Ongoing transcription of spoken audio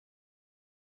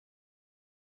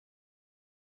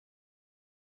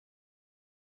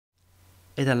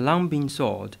It had long been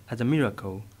thought as a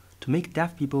miracle to make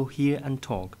deaf people hear and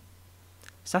talk.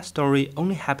 Such story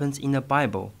only happens in the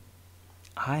Bible.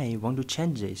 I want to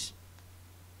change this.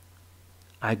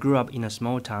 I grew up in a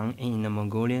small town in Inner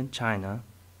Mongolia, China.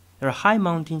 There are high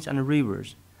mountains and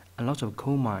rivers, and lots of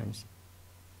coal mines.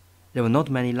 There were not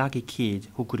many lucky kids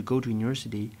who could go to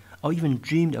university or even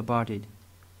dreamed about it.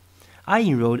 I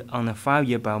enrolled on a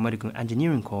 5-year biomedical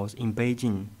engineering course in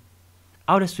Beijing.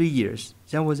 After 3 years,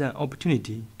 there was an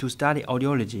opportunity to study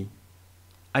audiology.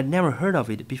 I'd never heard of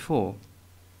it before.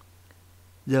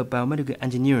 The biomedical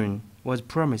engineering was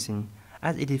promising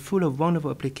as it is full of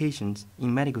wonderful applications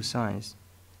in medical science,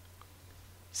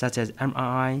 such as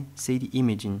MRI, CT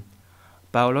imaging,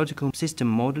 biological system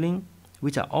modeling,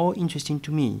 which are all interesting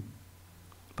to me.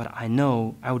 But I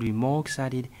know I would be more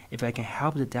excited if I can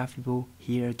help the deaf people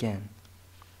hear again.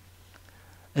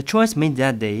 A choice made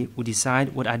that day would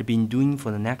decide what I'd been doing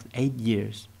for the next 8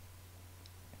 years.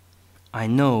 I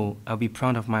know I'll be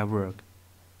proud of my work,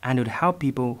 and it would help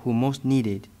people who most need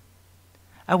it.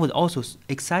 I was also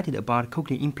excited about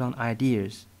cochlear implant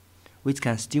ideas, which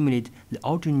can stimulate the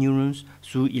auditory neurons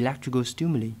through electrical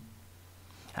stimuli.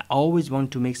 I always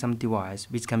want to make some device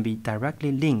which can be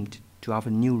directly linked to our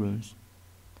neurons.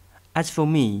 As for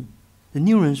me, the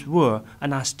neurons were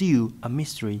and are still a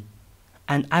mystery,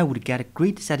 and I would get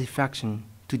great satisfaction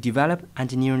to develop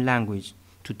engineering language,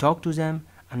 to talk to them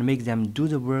and make them do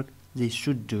the work they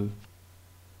should do.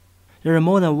 There are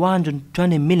more than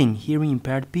 120 million hearing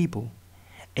impaired people.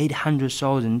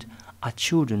 800,000 are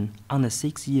children under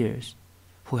 6 years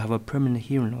who have a permanent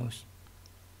hearing loss.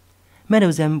 Many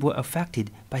of them were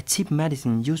affected by cheap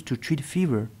medicine used to treat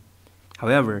fever.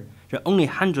 However, there are only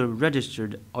 100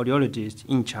 registered audiologists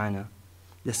in China.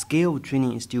 The scale of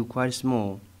training is still quite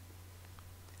small.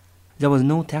 There was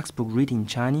no textbook written in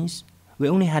Chinese. We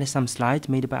only had some slides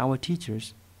made by our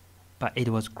teachers. But it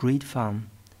was great fun.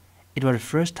 It was the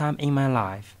first time in my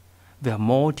life we had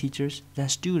more teachers than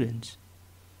students.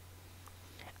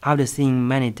 After seeing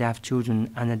many deaf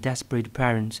children and their desperate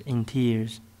parents in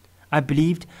tears, I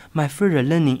believed my further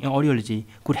learning in audiology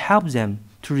could help them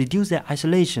to reduce their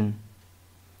isolation,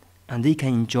 and they can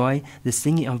enjoy the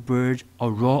singing of birds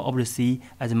or roar of the sea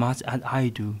as much as I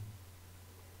do.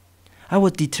 I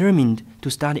was determined to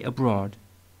study abroad.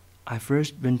 I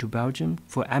first went to Belgium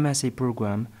for MSc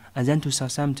program and then to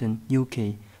Southampton,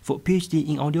 UK for PhD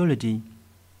in audiology.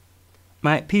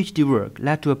 My PhD work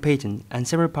led to a patent and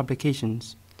several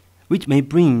publications, which may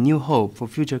bring new hope for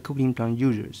future cochlear implant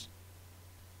users.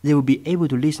 They will be able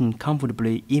to listen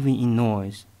comfortably even in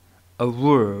noise. A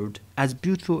world as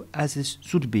beautiful as it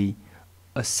should be,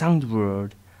 a sound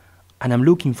world, and I'm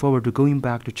looking forward to going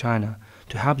back to China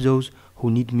to help those who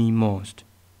need me most.